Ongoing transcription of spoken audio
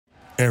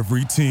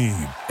Every team,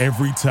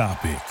 every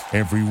topic,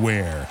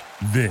 everywhere.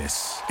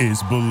 This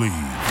is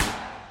Believe.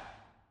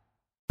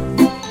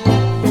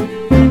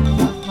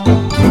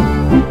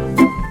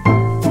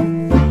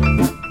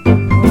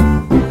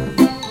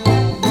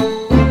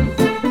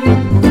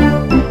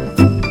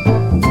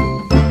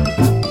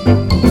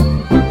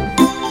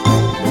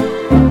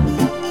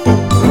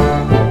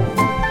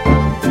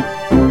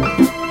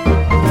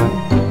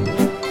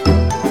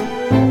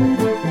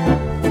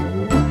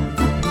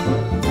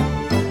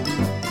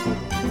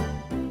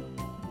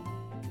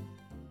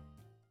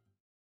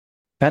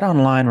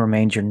 BetOnline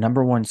remains your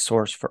number one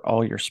source for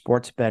all your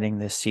sports betting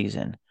this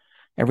season.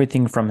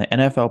 Everything from the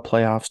NFL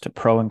playoffs to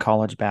pro and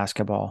college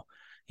basketball,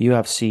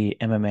 UFC,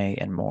 MMA,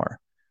 and more.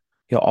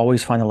 You'll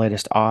always find the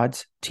latest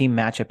odds, team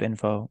matchup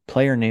info,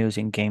 player news,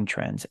 and game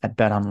trends at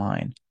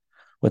BetOnline.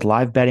 With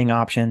live betting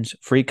options,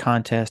 free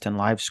contests, and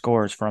live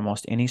scores for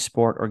almost any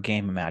sport or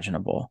game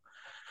imaginable.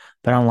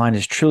 BetOnline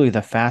is truly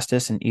the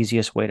fastest and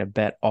easiest way to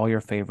bet all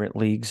your favorite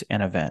leagues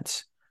and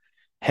events.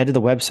 Head to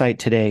the website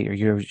today or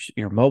use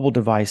your mobile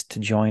device to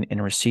join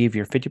and receive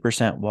your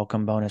 50%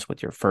 welcome bonus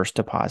with your first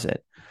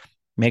deposit.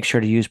 Make sure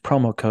to use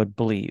promo code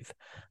BELIEVE,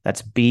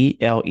 that's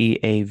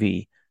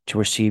BLEAV, to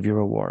receive your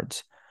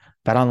rewards.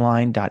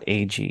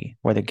 BetOnline.ag,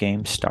 where the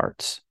game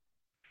starts.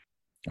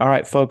 All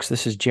right, folks,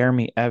 this is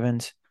Jeremy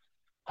Evans,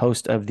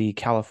 host of the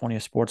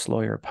California Sports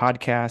Lawyer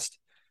podcast.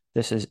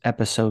 This is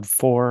episode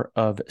 4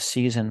 of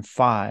season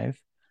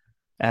 5.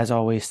 As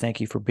always,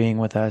 thank you for being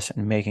with us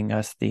and making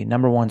us the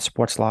number one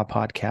sports law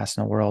podcast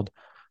in the world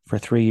for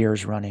 3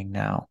 years running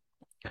now.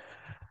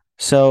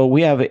 So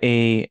we have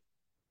a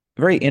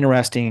very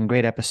interesting and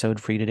great episode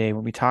for you today.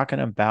 We'll be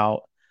talking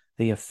about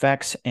the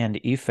effects and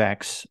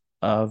effects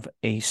of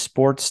a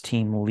sports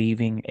team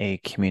leaving a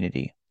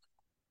community.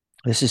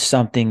 This is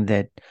something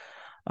that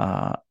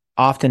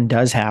often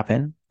does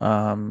happen,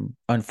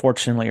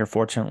 unfortunately or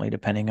fortunately,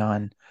 depending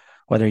on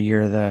whether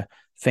you're the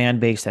fan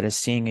base that is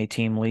seeing a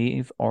team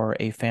leave or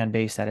a fan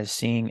base that is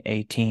seeing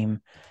a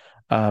team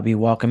be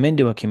welcomed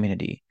into a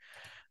community.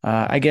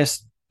 I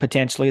guess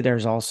potentially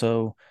there's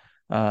also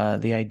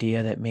the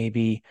idea that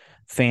maybe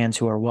fans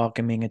who are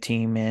welcoming a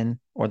team in,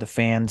 or the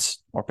fans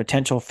or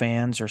potential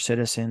fans or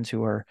citizens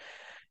who are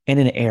in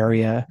an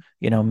area,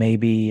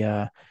 maybe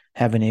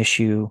have an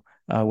issue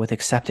with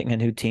accepting a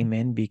new team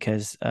in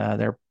because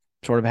they're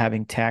sort of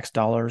having tax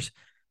dollars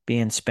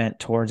being spent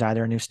towards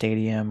either a new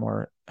stadium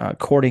or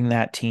courting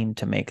that team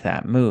to make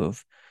that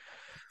move.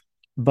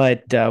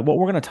 But what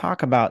we're going to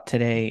talk about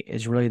today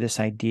is really this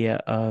idea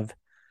of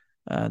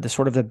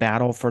the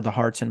battle for the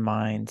hearts and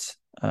minds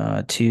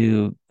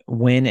to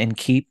win and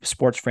keep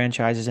sports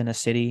franchises in a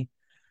city,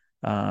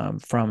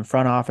 from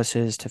front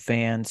offices to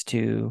fans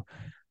to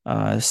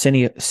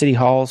city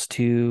halls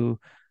to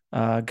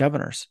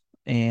governors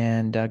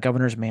and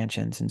governors'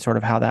 mansions, and sort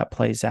of how that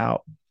plays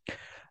out.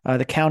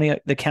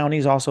 The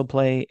counties also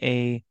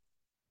play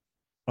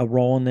a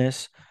role in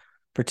this,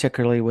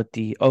 particularly with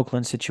the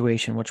Oakland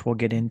situation, which we'll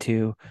get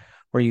into,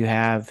 where you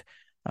have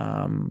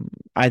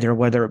either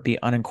whether it be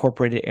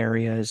unincorporated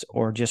areas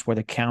or just where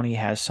the county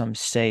has some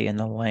say in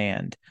the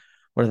land,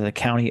 whether the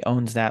county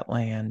owns that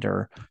land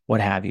or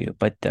what have you.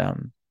 But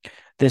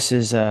this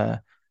is an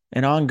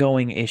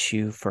ongoing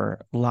issue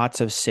for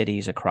lots of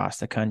cities across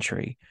the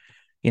country.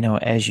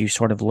 As you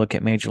sort of look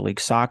at Major League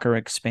Soccer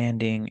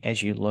expanding,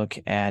 as you look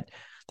at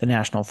the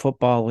National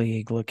Football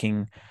League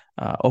looking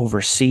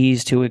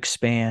overseas to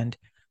expand.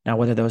 Now,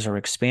 whether those are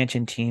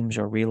expansion teams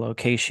or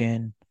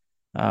relocation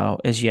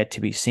is yet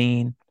to be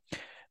seen.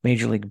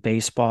 Major League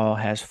Baseball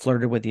has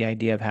flirted with the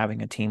idea of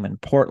having a team in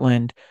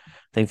Portland.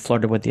 They've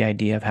flirted with the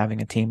idea of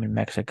having a team in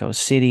Mexico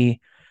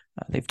City.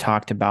 They've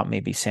talked about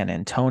maybe San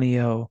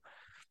Antonio.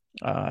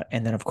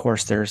 And then, of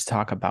course, there's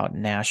talk about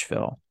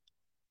Nashville.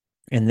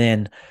 And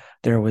then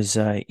there was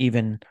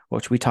even,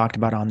 which we talked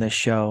about on this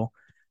show,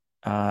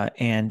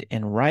 and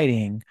in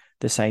writing,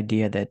 this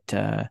idea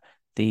that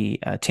the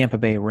Tampa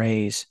Bay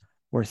Rays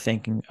were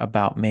thinking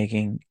about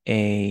making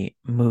a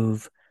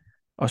move,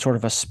 or sort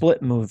of a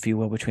split move, if you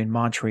will, between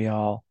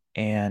Montreal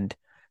and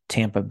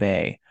Tampa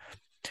Bay.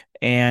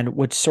 And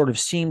which sort of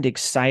seemed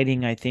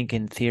exciting, I think,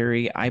 in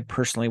theory. I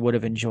personally would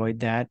have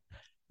enjoyed that,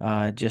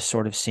 just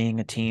sort of seeing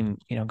a team,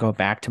 go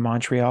back to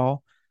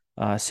Montreal,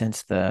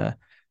 since that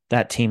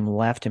team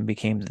left and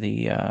became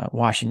the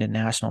Washington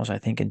Nationals, I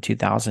think, in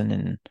 2000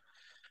 and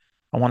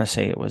I want to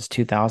say it was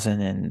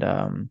 2000 and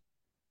I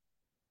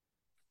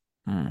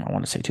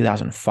want to say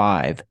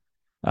 2005.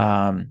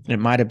 It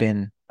might have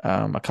been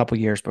a couple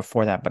years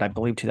before that, but I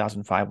believe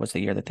 2005 was the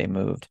year that they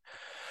moved.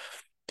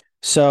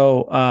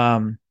 So,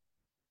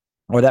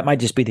 or that might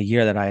just be the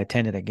year that I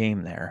attended a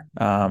game there.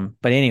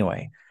 But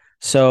anyway,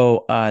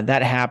 so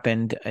that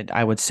happened,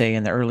 I would say,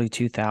 in the early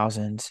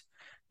 2000s,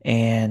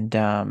 and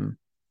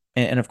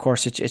of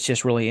course, it's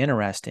just really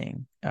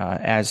interesting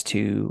as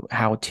to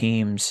how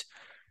teams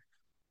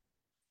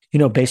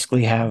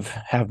basically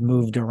have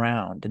moved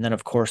around. And then,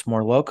 of course,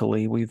 more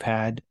locally, we've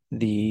had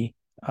the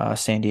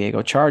San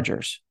Diego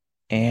Chargers.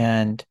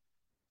 And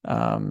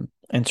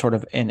and sort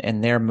of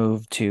in their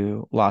move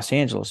to Los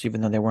Angeles,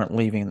 even though they weren't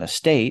leaving the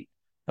state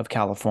of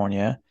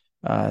California,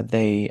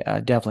 they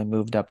definitely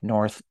moved up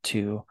north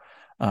to,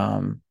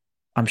 I'm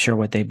sure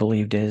what they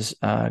believed is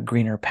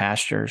greener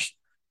pastures.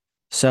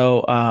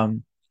 So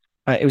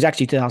it was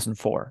actually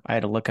 2004. I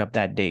had to look up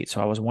that date,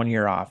 so I was 1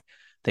 year off.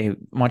 The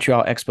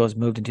Montreal Expos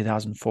moved in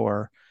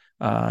 2004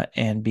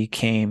 and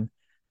became,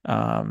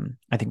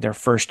 I think their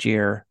first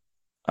year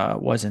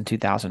was in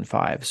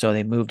 2005. So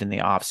they moved in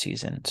the off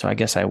season. So I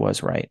guess I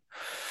was right.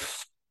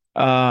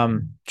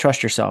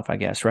 Trust yourself, I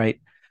guess,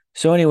 right?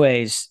 So,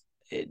 anyways,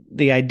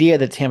 the idea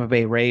that Tampa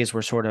Bay Rays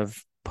were sort of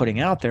putting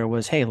out there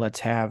was, hey,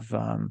 let's have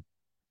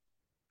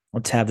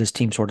this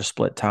team sort of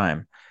split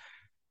time.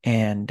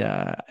 And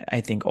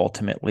I think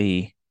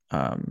ultimately,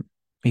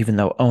 even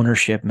though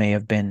ownership may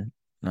have been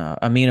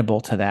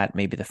amenable to that,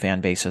 maybe the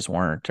fan bases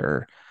weren't,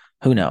 or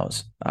who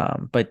knows.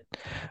 But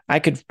I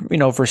could,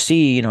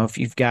 foresee, if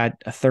you've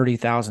got a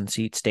 30,000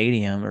 seat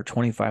stadium or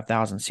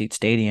 25,000 seat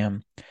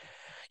stadium,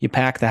 you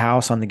pack the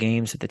house on the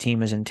games that the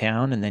team is in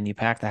town, and then you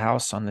pack the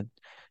house on the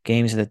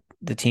games that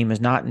the team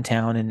is not in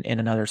town in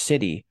another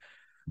city.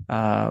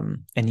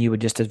 And you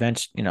would just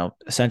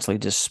essentially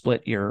just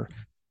split your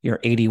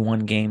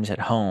 81 games at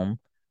home,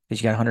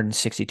 because you got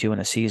 162 in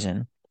a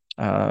season,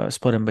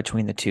 split them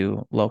between the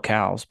two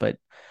locales. But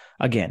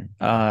again,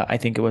 I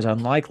think it was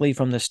unlikely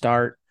from the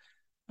start.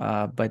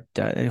 But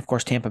of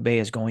course, Tampa Bay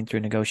is going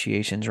through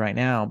negotiations right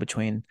now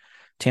between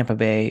Tampa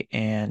Bay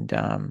and,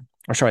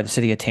 the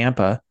city of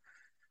Tampa,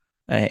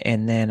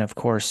 and then of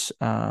course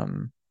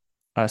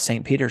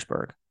St.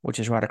 Petersburg, which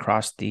is right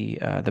across the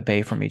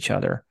bay from each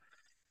other.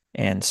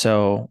 And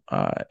so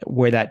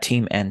where that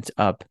team ends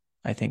up,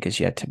 I think, is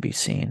yet to be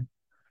seen.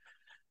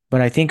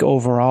 But I think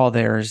overall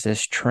there's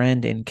this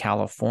trend in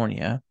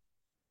California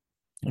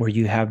where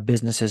you have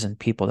businesses and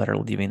people that are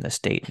leaving the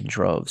state in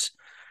droves.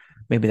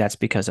 Maybe that's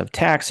because of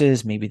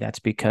taxes. Maybe that's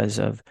because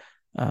of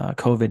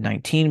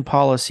COVID-19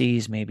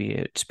 policies. Maybe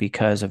it's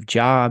because of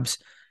jobs.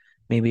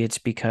 Maybe it's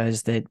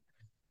because that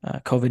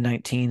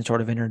COVID-19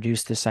 sort of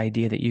introduced this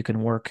idea that you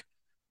can work,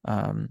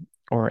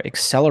 or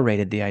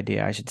accelerated the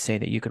idea, I should say,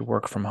 that you could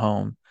work from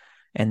home.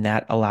 And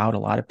that allowed a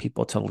lot of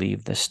people to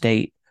leave the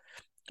state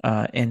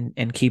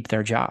and keep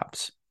their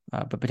jobs,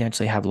 but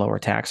potentially have lower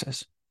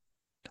taxes,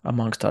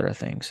 amongst other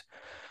things.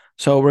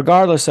 So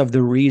regardless of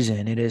the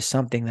reason, it is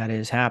something that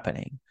is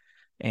happening.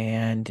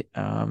 And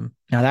now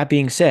that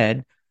being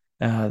said,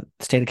 the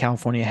state of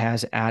California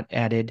has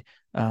added,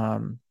 a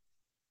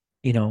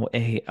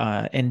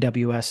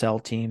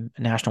NWSL team,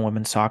 National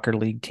Women's Soccer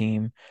League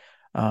team,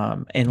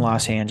 in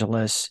Los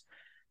Angeles.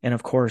 And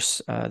of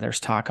course,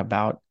 there's talk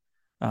about,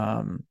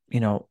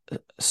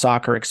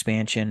 soccer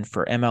expansion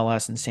for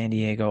MLS in San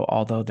Diego,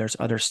 although there's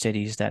other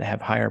cities that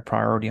have higher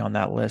priority on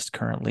that list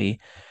currently,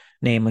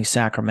 namely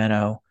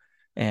Sacramento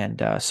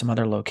and some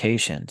other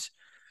locations.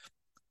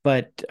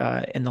 But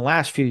in the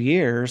last few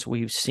years,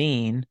 we've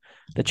seen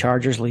the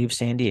Chargers leave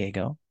San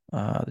Diego,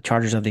 the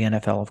Chargers of the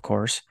NFL, of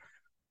course,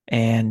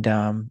 and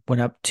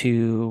went up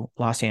to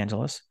Los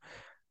Angeles.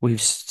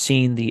 We've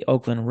seen the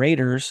Oakland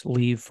Raiders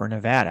leave for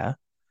Nevada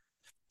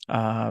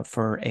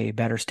for a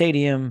better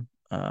stadium,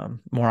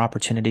 more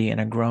opportunity,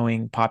 and a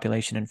growing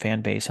population and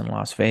fan base in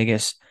Las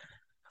Vegas.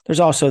 There's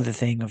also the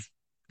thing of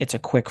it's a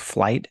quick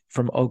flight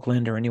from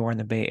Oakland or anywhere in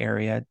the Bay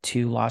Area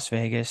to Las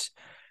Vegas,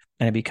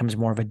 and it becomes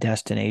more of a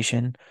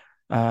destination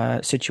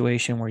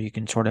situation where you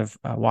can sort of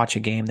watch a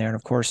game there. And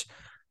of course,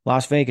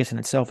 Las Vegas in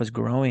itself is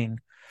growing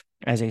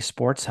as a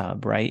sports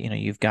hub, right?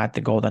 You've got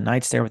the Golden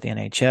Knights there with the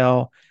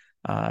NHL.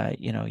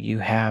 You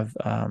have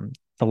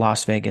the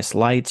Las Vegas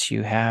Lights.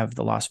 You have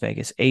the Las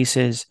Vegas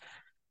Aces.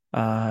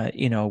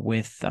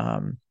 With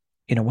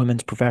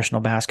women's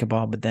professional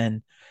basketball, but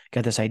then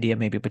got this idea of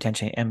maybe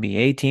potentially an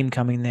NBA team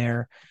coming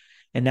there.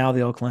 And now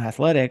the Oakland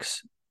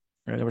Athletics,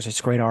 there was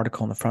this great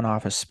article in the Front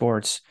Office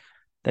Sports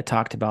that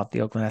talked about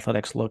the Oakland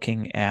Athletics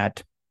looking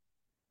at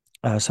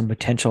some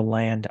potential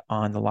land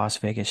on the Las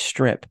Vegas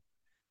Strip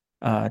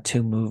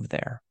to move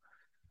there.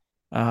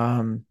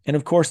 And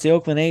of course, the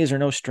Oakland A's are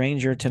no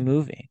stranger to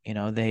moving.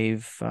 They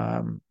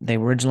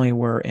originally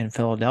were in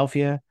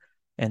Philadelphia,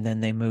 and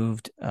then they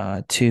moved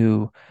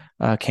to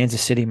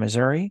Kansas City,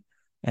 Missouri,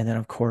 and then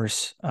of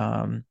course,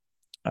 now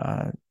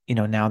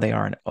they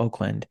are in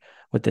Oakland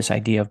with this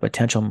idea of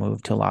potential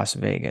move to Las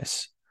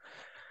Vegas.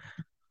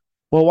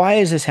 Well, why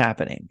is this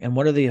happening? And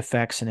what are the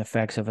effects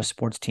of a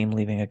sports team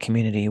leaving a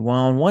community? Well,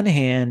 on one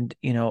hand,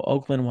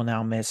 Oakland will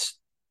now miss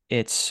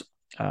its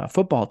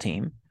football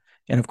team.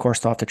 And of course,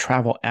 they'll have to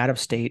travel out of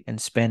state and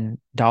spend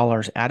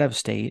dollars out of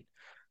state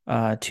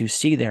to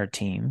see their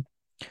team.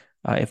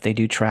 If they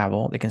do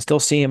travel, they can still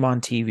see them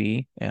on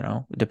TV,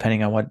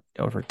 depending on what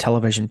over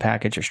television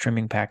package or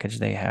streaming package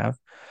they have,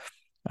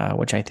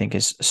 which I think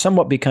is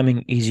somewhat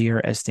becoming easier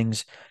as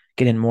things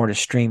get in more to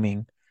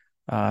streaming.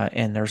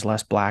 And there's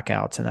less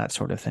blackouts and that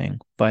sort of thing.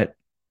 But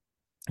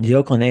the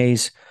Oakland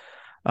A's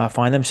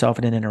find themselves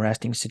in an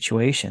interesting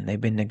situation.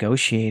 They've been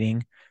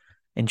negotiating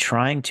and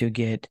trying to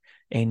get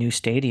a new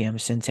stadium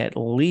since at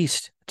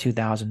least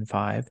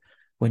 2005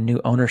 when new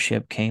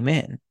ownership came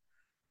in.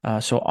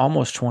 So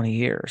almost 20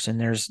 years. And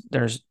there's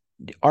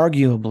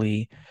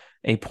arguably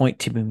a point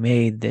to be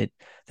made that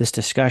this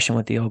discussion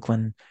with the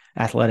Oakland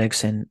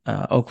Athletics and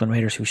Oakland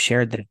Raiders who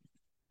shared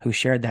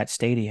that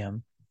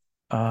stadium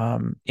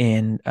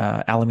in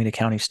Alameda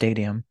County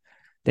Stadium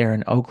there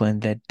in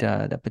Oakland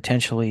that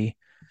potentially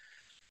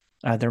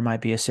there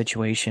might be a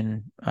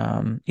situation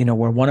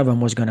where one of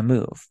them was going to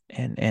move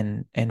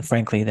and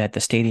frankly that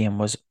the stadium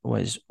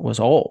was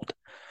old.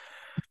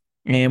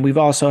 And we've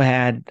also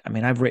had, I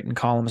mean, I've written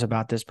columns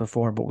about this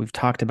before, but we've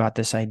talked about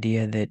this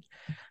idea that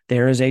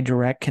there is a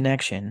direct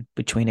connection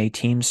between a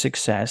team's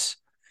success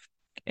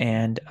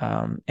and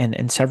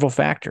several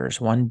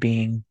factors. One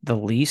being the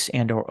lease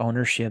and or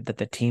ownership that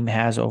the team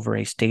has over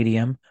a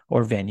stadium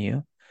or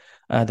venue,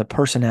 the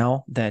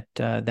personnel that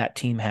that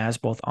team has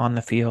both on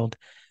the field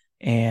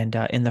and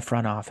in the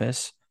front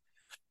office,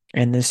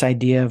 and this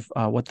idea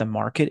of what the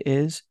market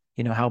is.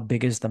 How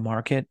big is the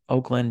market?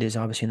 Oakland is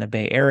obviously in the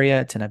Bay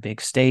Area. It's in a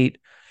big state.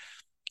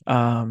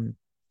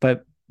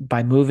 But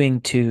by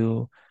moving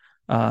to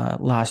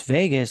Las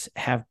Vegas,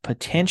 have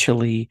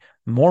potentially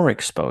more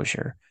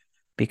exposure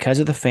because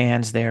of the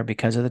fans there,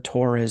 because of the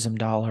tourism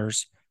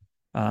dollars,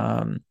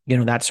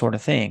 that sort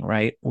of thing,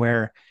 right?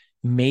 Where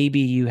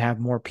maybe you have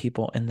more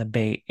people in the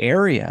Bay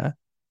Area,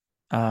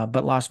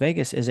 but Las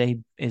Vegas is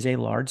a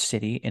large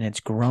city and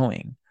it's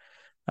growing.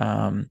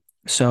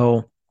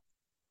 So,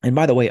 and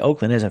by the way,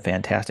 Oakland is a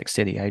fantastic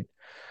city. I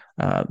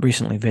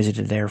recently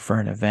visited there for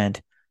an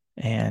event,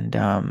 and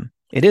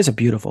it is a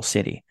beautiful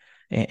city,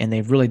 and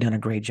they've really done a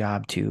great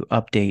job to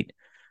update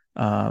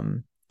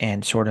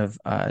and sort of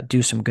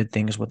do some good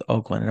things with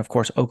Oakland. And of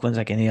course, Oakland's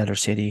like any other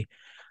city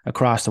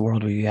across the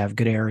world where you have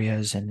good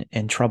areas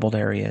and troubled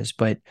areas.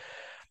 But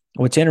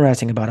what's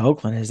interesting about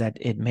Oakland is that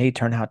it may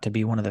turn out to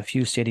be one of the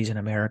few cities in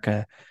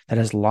America that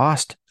has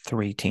lost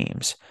three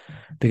teams.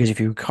 Because if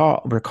you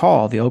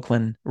recall, the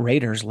Oakland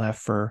Raiders left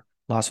for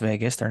Las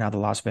Vegas. They're now the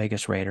Las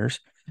Vegas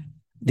Raiders.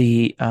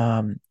 The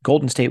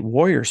Golden State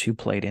Warriors, who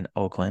played in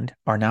Oakland,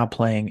 are now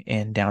playing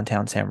in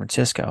downtown San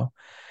Francisco.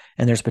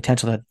 And there's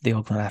potential that the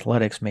Oakland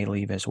Athletics may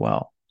leave as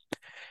well.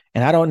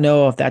 And I don't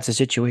know if that's a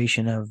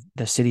situation of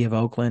the city of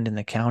Oakland and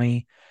the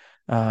county,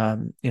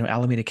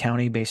 Alameda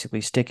County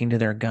basically sticking to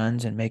their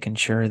guns and making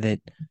sure that,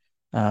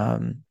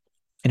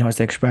 as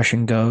the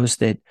expression goes,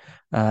 that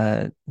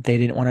they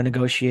didn't want to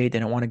negotiate. They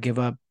don't want to give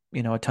up,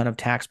 a ton of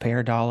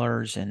taxpayer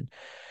dollars. And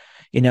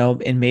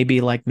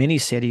maybe like many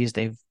cities,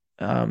 they've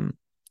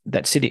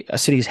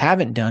cities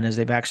haven't done is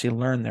they've actually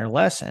learned their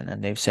lesson,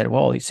 and they've said,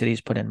 well, these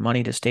cities put in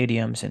money to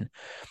stadiums and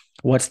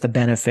what's the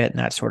benefit and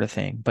that sort of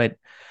thing. But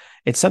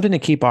it's something to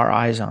keep our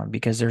eyes on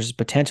because there's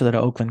potential that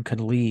Oakland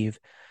could leave.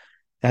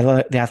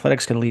 The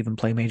Athletics could leave and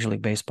play Major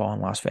League Baseball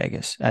in Las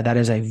Vegas. That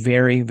is a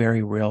very,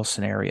 very real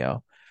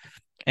scenario.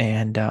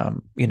 And,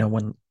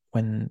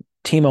 when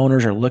team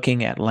owners are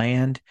looking at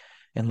land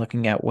and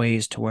looking at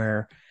ways to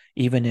where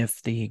even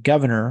if the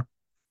Governor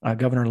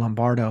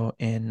Lombardo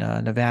in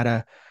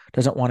Nevada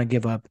doesn't want to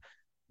give up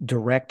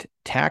direct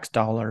tax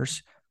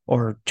dollars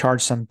or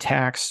charge some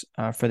tax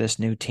for this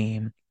new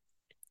team,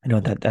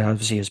 that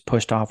obviously is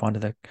pushed off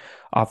onto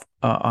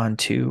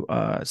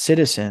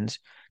citizens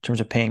in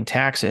terms of paying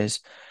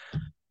taxes.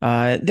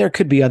 There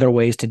could be other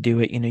ways to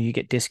do it. You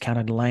get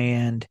discounted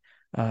land.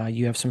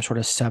 You have some sort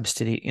of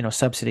subsidy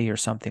or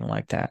something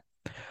like that.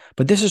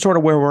 But this is sort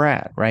of where we're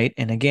at, right?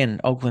 And again,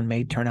 Oakland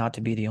may turn out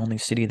to be the only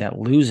city that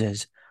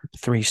loses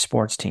three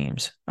sports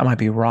teams. I might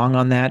be wrong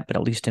on that, but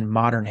at least in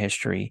modern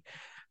history,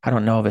 I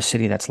don't know of a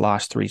city that's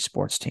lost three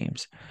sports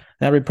teams.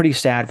 That would be pretty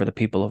sad for the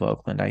people of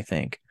Oakland, I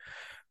think.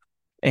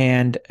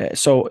 And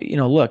so,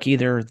 look,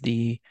 either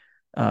the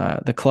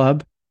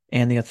club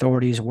and the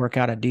authorities work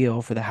out a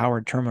deal for the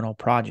Howard Terminal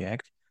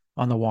project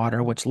on the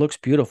water, which looks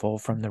beautiful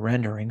from the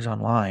renderings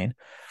online,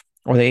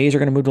 or the A's are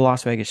going to move to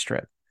Las Vegas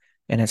Strip.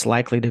 And it's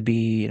likely to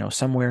be,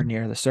 somewhere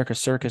near the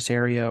Circus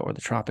area or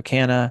the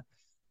Tropicana.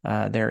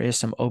 There is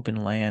some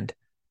open land,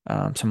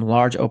 some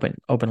large open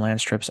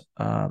land strips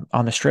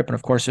on the Strip. And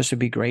of course, this would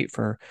be great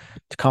to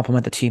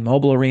complement the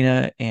T-Mobile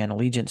Arena and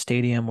Allegiant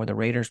Stadium where the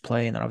Raiders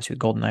play, and then obviously the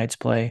Golden Knights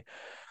play.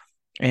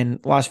 And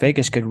Las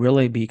Vegas could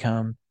really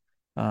become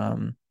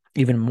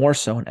even more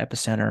so an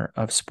epicenter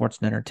of sports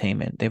and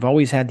entertainment. They've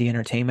always had the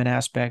entertainment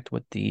aspect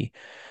with the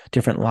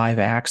different live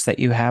acts that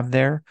you have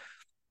there.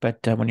 But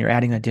when you're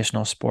adding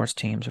additional sports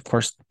teams, of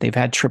course, they've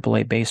had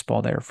AAA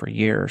baseball there for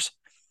years.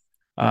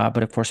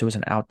 But of course, it was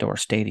an outdoor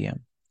stadium.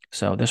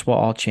 So this will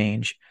all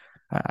change,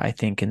 I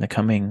think, in the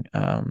coming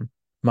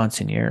months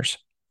and years.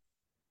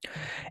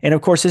 And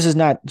of course, this is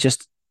not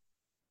just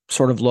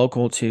sort of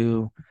local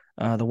to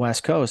the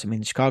West Coast. I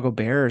mean, the Chicago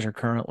Bears are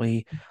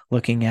currently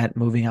looking at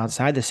moving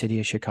outside the city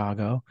of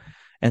Chicago.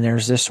 And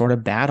there's this sort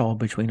of battle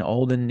between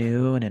old and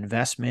new and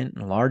investment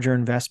and larger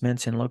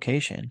investments in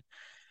location.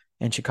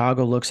 And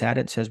Chicago looks at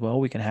it and says, well,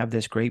 we can have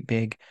this great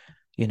big,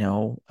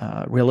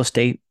 real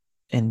estate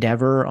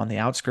endeavor on the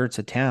outskirts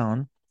of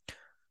town,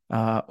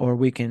 or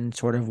we can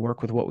sort of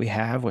work with what we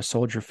have with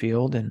Soldier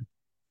Field and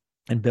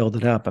build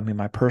it up. I mean,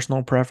 my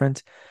personal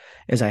preference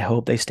is I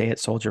hope they stay at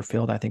Soldier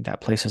Field. I think that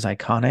place is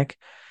iconic.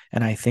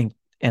 And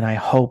I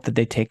hope that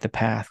they take the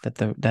path that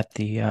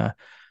the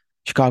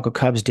Chicago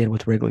Cubs did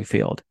with Wrigley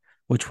Field,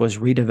 which was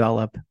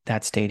redevelop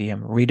that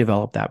stadium,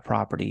 redevelop that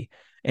property,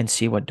 and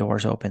see what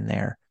doors open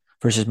there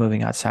versus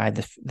moving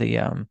outside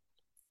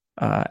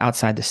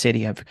outside the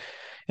city.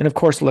 And of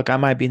course, look, I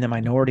might be in the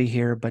minority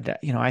here, but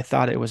I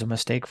thought it was a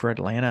mistake for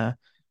the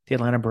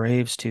Atlanta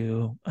Braves,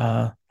 to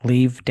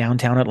leave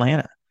downtown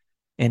Atlanta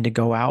and to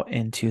go out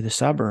into the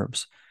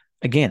suburbs.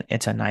 Again,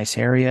 it's a nice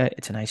area.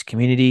 It's a nice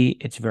community.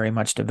 It's very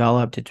much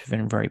developed. It's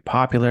been very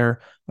popular.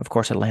 Of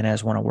course, Atlanta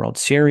has won a World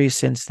Series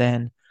since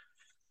then,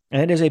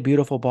 and it is a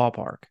beautiful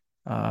ballpark.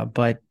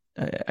 But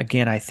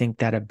again, I think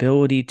that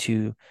ability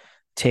to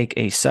take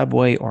a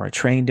subway or a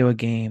train to a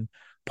game,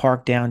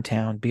 park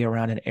downtown, be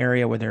around an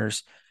area where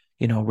there's,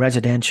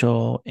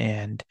 residential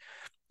and,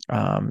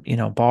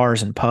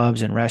 bars and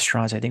pubs and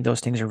restaurants. I think those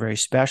things are very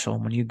special.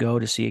 When you go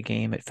to see a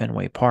game at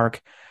Fenway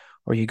Park,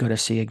 or you go to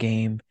see a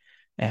game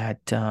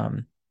at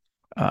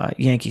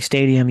Yankee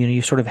Stadium,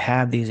 you sort of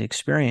have these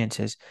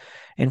experiences.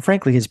 And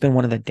frankly, it's been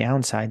one of the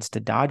downsides to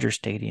Dodger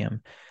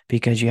Stadium,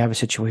 because you have a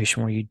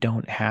situation where you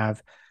don't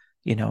have,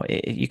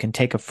 you can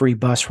take a free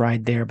bus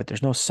ride there, but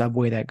there's no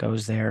subway that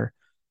goes there.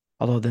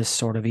 Although this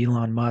sort of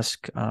Elon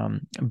Musk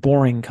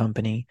Boring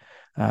Company,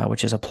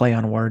 which is a play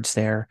on words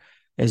there,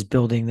 is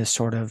building this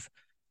sort of,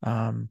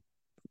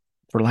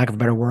 for lack of a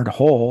better word,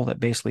 hole that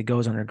basically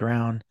goes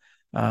underground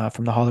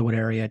from the Hollywood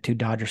area to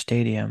Dodger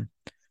Stadium.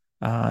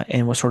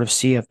 And we'll sort of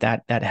see if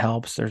that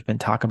helps. There's been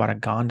talk about a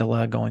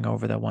gondola going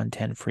over the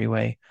 110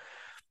 freeway.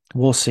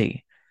 We'll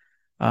see.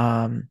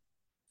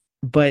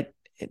 But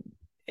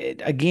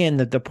again,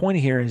 the point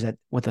here is that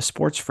with a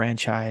sports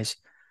franchise,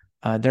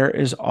 there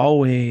is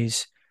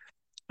always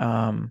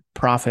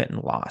profit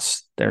and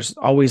loss. There's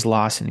always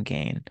loss and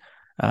gain.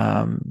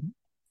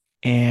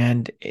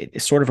 And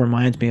it sort of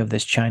reminds me of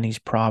this Chinese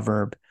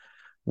proverb,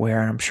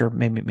 where I'm sure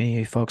maybe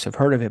many folks have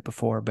heard of it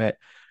before, but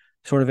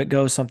sort of it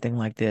goes something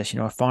like this.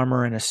 A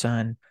farmer and a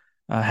son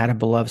had a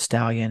beloved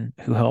stallion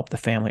who helped the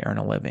family earn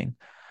a living.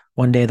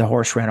 One day the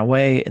horse ran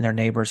away, and their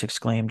neighbors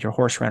exclaimed, "Your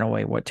horse ran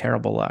away. What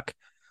terrible luck."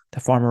 The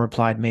farmer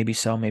replied, "Maybe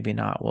so, maybe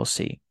not. We'll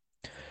see."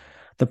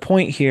 The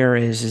point here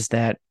is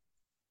that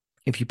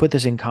if you put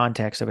this in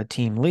context of a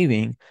team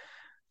leaving,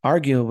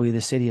 arguably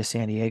the city of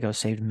San Diego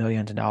saved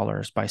millions of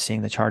dollars by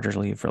seeing the Chargers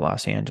leave for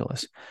Los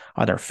Angeles.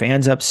 Are their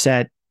fans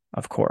upset?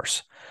 Of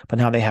course. But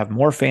now they have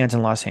more fans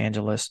in Los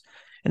Angeles,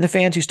 and the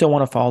fans who still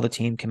want to follow the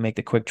team can make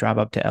the quick drive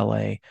up to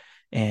LA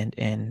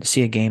and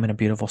see a game in a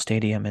beautiful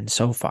stadium in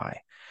SoFi.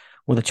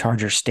 Will the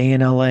Chargers stay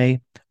in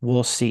LA?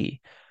 We'll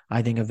see.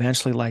 I think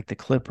eventually, like the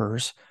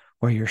Clippers,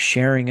 where you're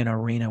sharing an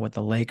arena with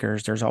the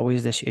Lakers, there's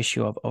always this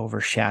issue of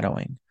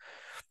overshadowing.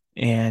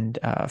 And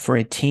for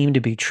a team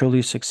to be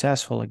truly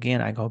successful,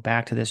 again, I go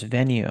back to this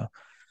venue.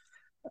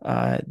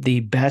 The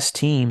best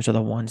teams are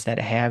the ones that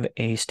have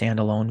a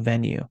standalone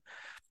venue.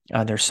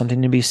 There's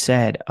something to be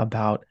said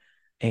about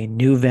a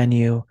new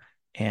venue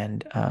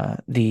and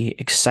the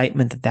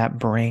excitement that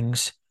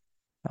brings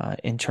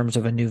in terms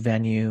of a new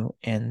venue,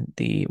 and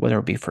whether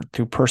it be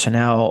through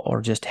personnel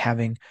or just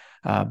having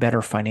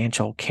better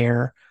financial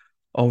care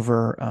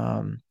over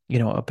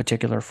a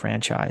particular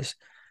franchise.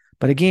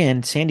 But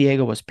again, San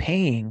Diego was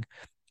paying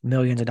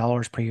millions of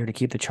dollars per year to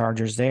keep the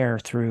Chargers there.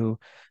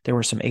 There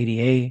were some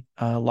ADA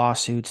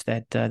lawsuits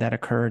that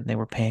occurred, and they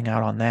were paying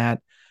out on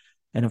that.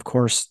 And of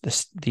course,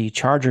 the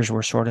Chargers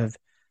were sort of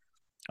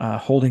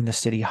holding the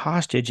city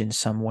hostage in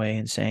some way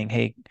and saying,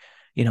 "Hey,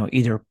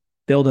 either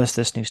build us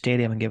this new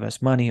stadium and give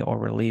us money, or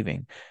we're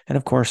leaving." And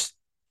of course,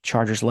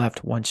 Chargers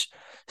left once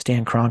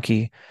Stan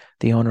Kroenke,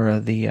 the owner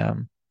of the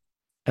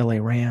LA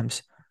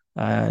Rams,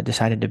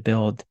 decided to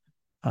build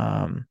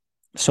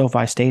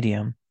SoFi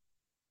Stadium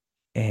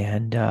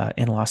and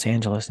in Los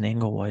Angeles and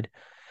Inglewood.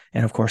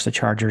 And of course, the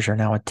Chargers are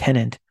now a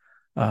tenant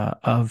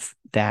of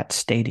that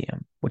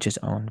stadium, which is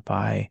owned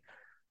by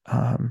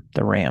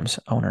the Rams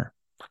owner.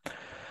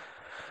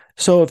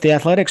 So if the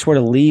Athletics were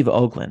to leave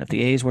Oakland, if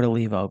the A's were to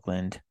leave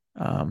Oakland,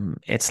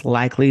 it's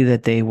likely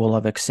that they will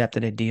have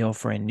accepted a deal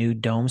for a new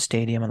dome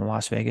stadium on the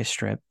Las Vegas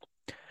Strip,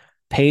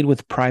 paid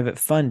with private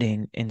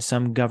funding in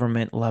some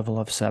government level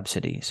of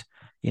subsidies.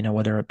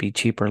 Whether it be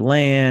cheaper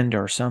land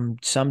or some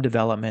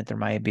development, there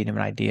might be an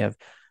idea of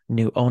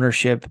new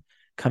ownership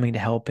coming to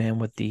help in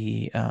with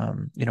the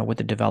with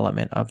the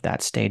development of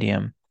that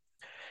stadium.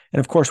 And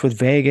of course, with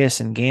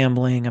Vegas and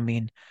gambling, I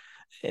mean,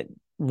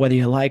 whether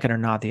you like it or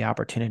not, the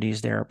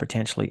opportunities there are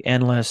potentially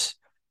endless.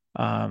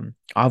 I've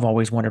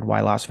always wondered why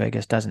Las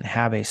Vegas doesn't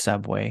have a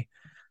subway.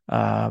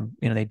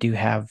 They do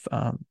have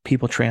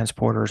people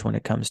transporters when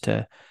it comes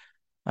to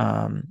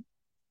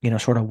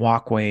sort of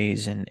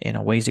walkways and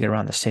ways to get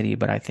around the city.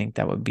 But I think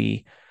that would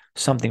be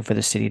something for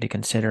the city to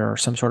consider, or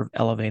some sort of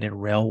elevated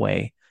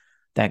railway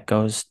that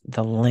goes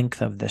the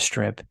length of the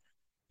Strip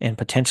and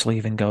potentially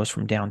even goes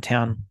from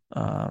downtown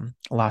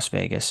Las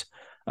Vegas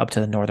up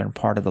to the northern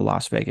part of the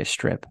Las Vegas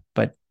Strip.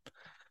 But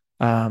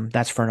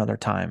that's for another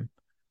time.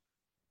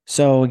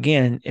 So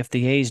again, if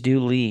the A's do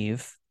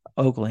leave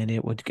Oakland,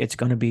 it's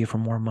going to be for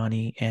more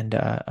money and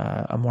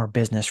a more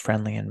business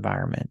friendly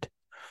environment.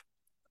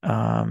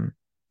 Um,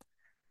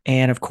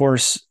 and of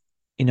course,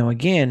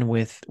 again,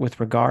 with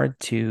regard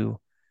to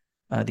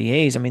the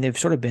A's, I mean, they've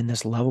sort of been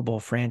this lovable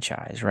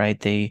franchise, right?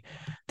 They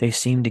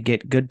seem to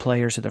get good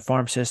players to their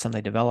farm system,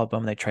 they develop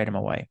them, they trade them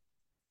away.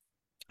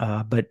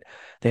 But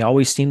they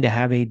always seem to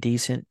have a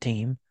decent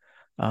team.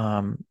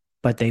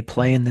 But they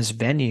play in this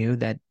venue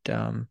that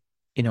a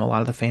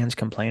lot of the fans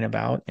complain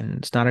about, and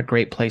it's not a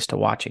great place to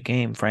watch a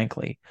game,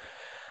 frankly.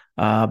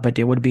 But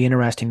it would be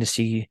interesting to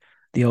see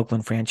the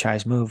Oakland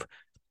franchise move.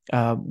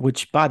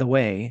 Which, by the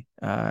way,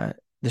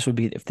 this would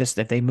be if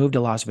they moved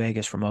to Las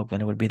Vegas from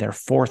Oakland, it would be their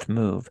fourth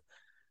move.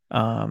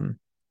 Um,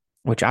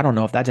 which I don't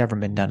know if that's ever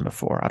been done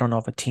before. I don't know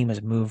if a team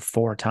has moved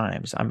four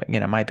times. I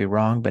might be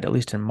wrong, but at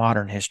least in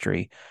modern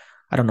history,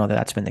 I don't know that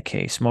that's been the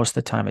case. Most of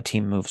the time, a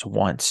team moves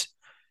once.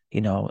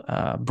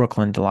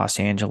 Brooklyn to Los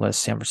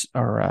Angeles,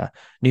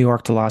 New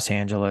York to Los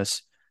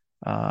Angeles.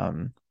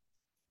 Um,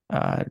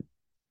 uh,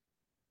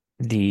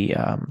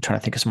 trying to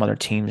think of some other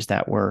teams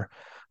that were.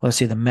 Let's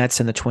see, the Mets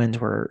and the Twins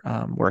were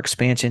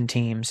expansion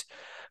teams,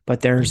 but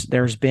there's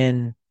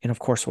been, and of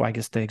course, well, I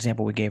guess the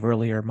example we gave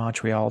earlier,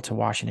 Montreal to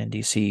Washington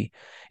D.C.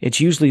 It's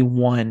usually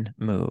one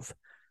move.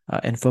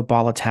 In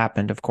football, it's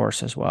happened, of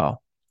course, as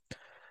well.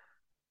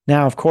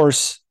 Now, of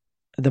course,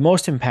 the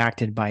most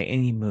impacted by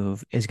any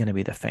move is going to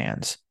be the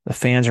fans. The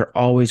fans are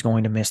always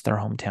going to miss their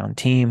hometown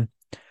team.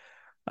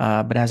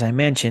 But as I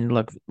mentioned,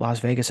 look, Las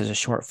Vegas is a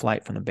short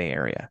flight from the Bay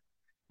Area,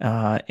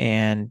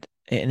 and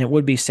it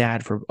would be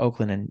sad for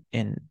Oakland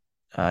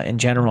in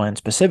general and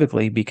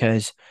specifically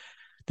because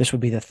this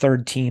would be the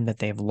third team that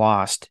they've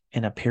lost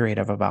in a period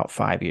of about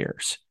 5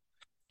 years.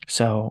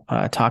 So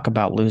talk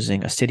about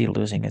a city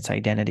losing its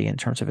identity in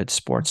terms of its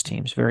sports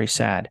teams. Very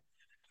sad.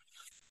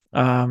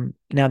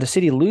 Now the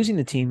city losing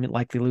the team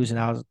likely loses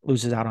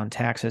out on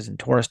taxes and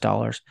tourist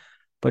dollars,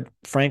 but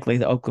frankly,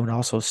 the Oakland would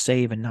also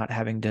save in not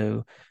having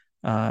to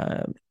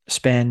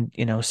spend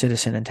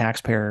citizen and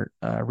taxpayer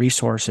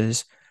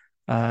resources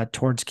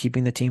towards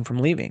keeping the team from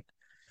leaving.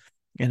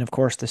 And of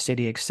course, the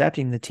city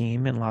accepting the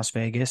team in Las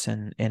Vegas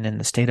and in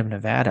the state of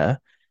Nevada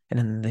and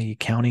in the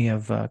county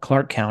of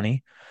Clark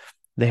County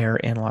there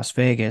in Las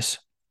Vegas,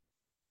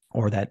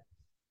 or that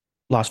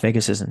Las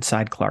Vegas is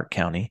inside Clark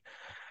County,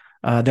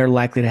 they're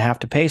likely to have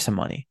to pay some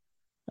money,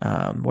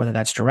 whether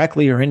that's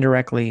directly or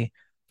indirectly.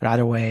 But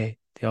either way,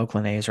 the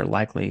Oakland A's are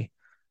likely,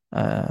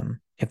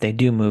 if they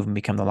do move and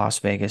become the Las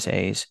Vegas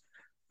A's,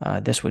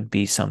 this would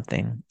be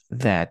something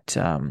that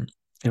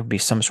it would be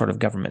some sort of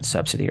government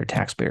subsidy or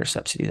taxpayer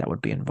subsidy that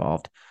would be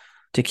involved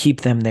to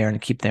keep them there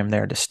and to keep them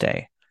there to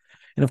stay.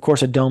 And of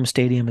course, a dome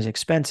stadium is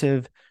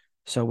expensive,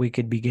 so we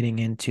could be getting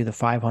into the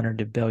 $500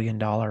 to $1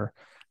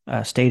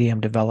 billion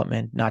stadium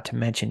development, not to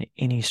mention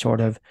any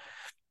sort of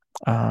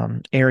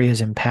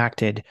areas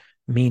impacted,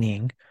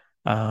 meaning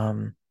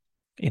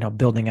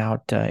building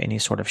out any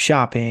sort of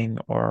shopping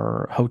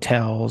or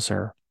hotels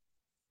or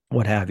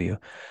what have you.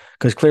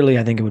 Because clearly,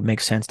 I think it would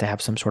make sense to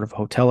have some sort of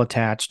hotel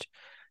attached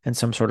and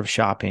some sort of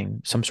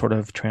shopping, some sort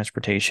of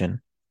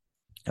transportation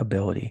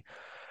ability.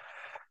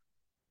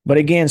 But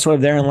again, sort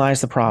of therein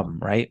lies the problem,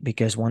 right?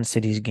 Because one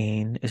city's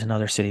gain is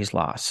another city's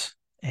loss.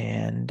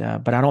 And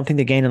but I don't think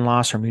the gain and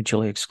loss are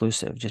mutually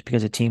exclusive. Just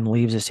because a team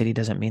leaves a city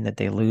doesn't mean that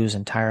they lose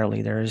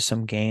entirely. There is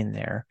some gain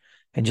there.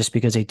 And just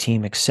because a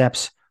team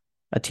accepts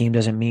a team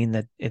doesn't mean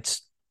that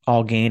it's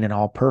all gain and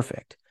all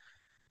perfect.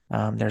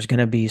 There's going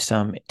to be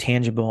some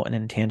tangible and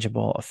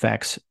intangible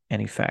effects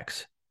and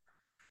effects.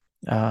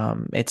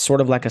 It's sort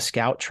of like a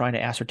scout trying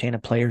to ascertain a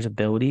player's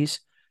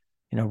abilities.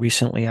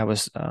 Recently I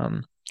was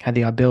had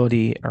the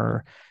ability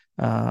or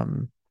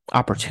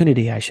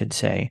opportunity, I should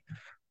say.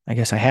 I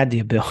guess I had the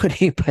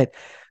ability, but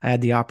I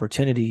had the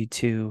opportunity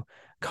to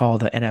call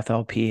the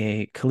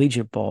NFLPA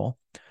Collegiate Bowl.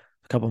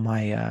 A couple of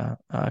my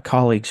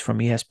colleagues from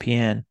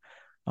ESPN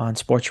on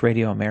Sports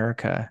Radio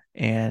America,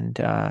 and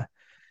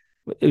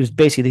it was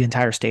basically the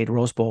entire state.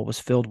 Rose Bowl was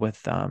filled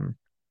with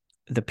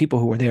the people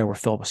who were there were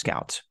filled with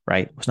scouts,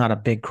 right? It was not a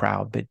big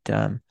crowd, but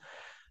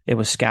it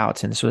was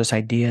scouts. And so this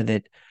idea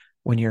that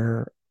when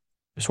you're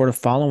sort of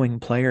following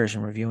players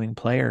and reviewing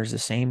players, the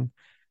same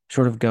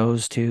sort of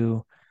goes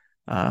to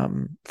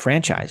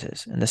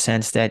franchises in the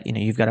sense that,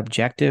 you've got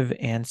objective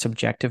and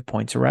subjective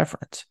points of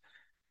reference.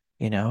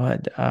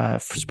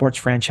 Sports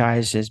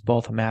franchise is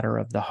both a matter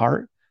of the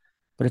heart,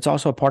 but it's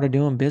also a part of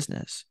doing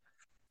business.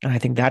 And I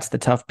think that's the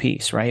tough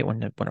piece, right?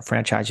 When a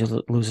franchise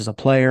loses a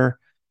player,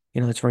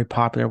 that's very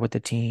popular with the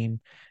team,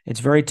 it's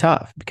very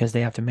tough because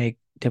they have to make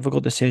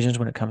difficult decisions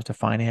when it comes to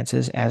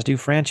finances, as do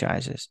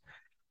franchises.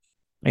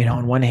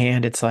 On one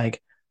hand, it's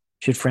like,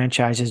 should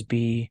franchises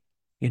be,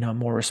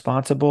 more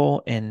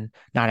responsible and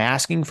not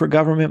asking for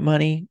government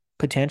money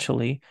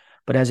potentially,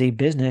 but as a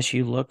business,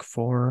 you look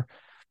for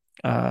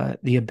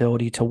the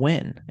ability to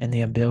win and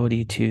the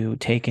ability to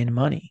take in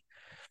money.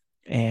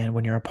 And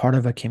when you're a part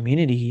of a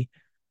community,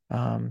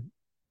 again,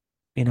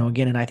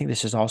 and I think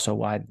this is also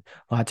why a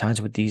lot of times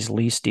with these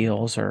lease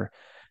deals, or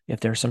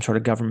if there's some sort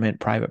of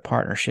government-private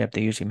partnership,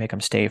 they usually make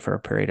them stay for a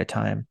period of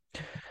time.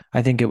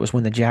 I think it was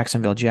when the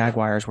Jacksonville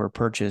Jaguars were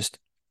purchased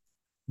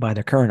by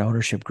the current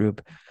ownership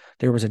group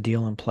there was a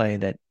deal in play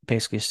that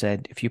basically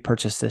said, if you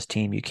purchase this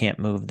team, you can't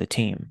move the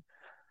team.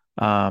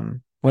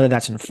 Whether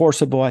that's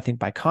enforceable, I think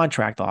by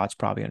contract law, it's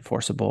probably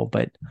enforceable,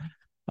 but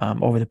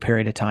over the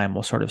period of time,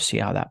 we'll sort of see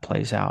how that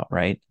plays out,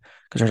 right?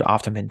 Because there's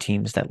often been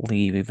teams that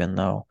leave even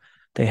though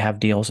they have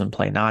deals in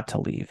play not to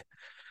leave.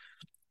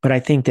 But I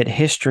think that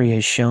history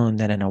has shown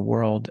that in a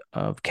world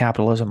of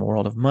capitalism, a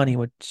world of money,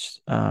 which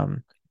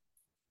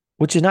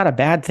is not a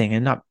bad thing,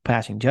 and not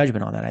passing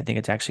judgment on that. I think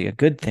it's actually a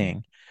good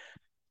thing.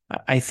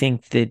 I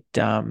think that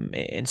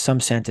in some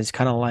sense, it's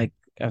kind of like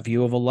a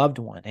view of a loved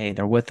one. Hey,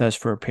 they're with us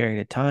for a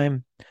period of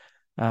time,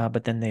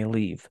 but then they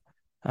leave.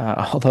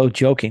 Although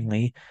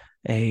jokingly,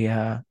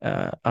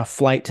 a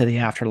flight to the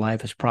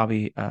afterlife is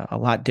probably a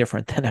lot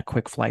different than a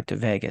quick flight to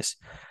Vegas.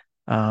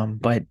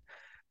 But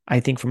I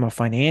think from a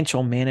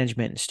financial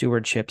management and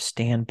stewardship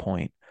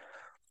standpoint,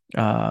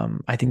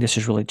 I think this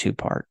is really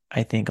two-part.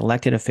 I think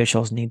elected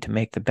officials need to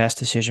make the best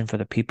decision for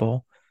the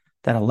people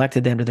that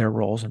elected them to their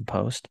roles and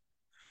post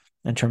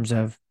in terms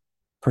of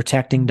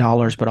protecting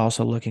dollars, but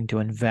also looking to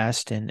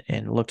invest and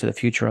look to the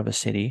future of a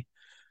city.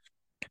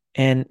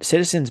 And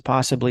citizens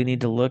possibly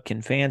need to look,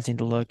 and fans need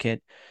to look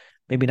at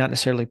maybe not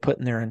necessarily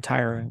putting their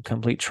entire and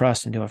complete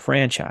trust into a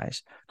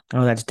franchise. I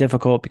know that's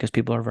difficult because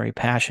people are very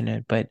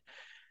passionate, but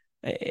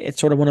it's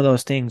sort of one of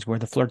those things where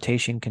the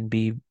flirtation can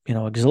be,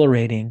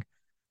 exhilarating.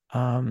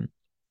 And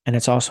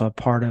it's also a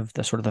part of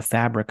the sort of the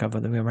fabric of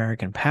the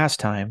American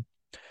pastime.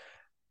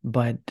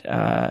 But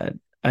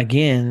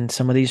again,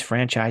 some of these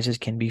franchises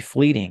can be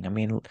fleeting. I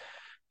mean,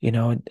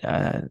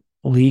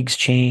 leagues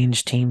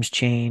change, teams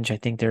change. I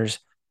think there's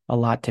a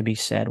lot to be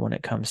said when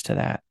it comes to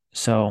that.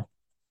 So,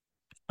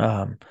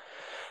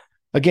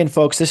 again,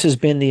 folks, this has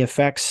been the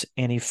effects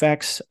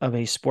of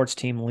a sports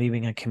team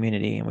leaving a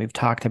community. And we've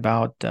talked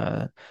about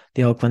the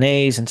Oakland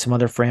A's and some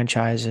other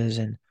franchises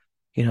and,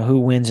 who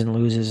wins and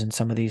loses in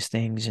some of these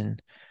things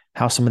and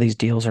how some of these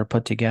deals are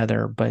put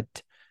together. But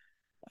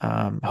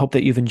hope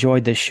that you've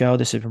enjoyed this show.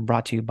 This has been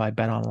brought to you by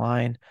Bet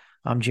Online.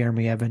 I'm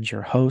Jeremy Evans,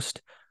 your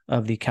host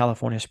of the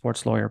California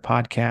Sports Lawyer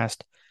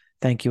Podcast.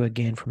 Thank you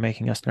again for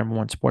making us the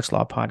 #1 sports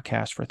law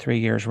podcast for 3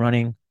 years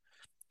running.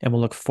 And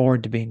we'll look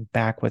forward to being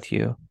back with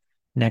you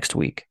next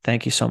week.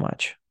 Thank you so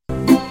much.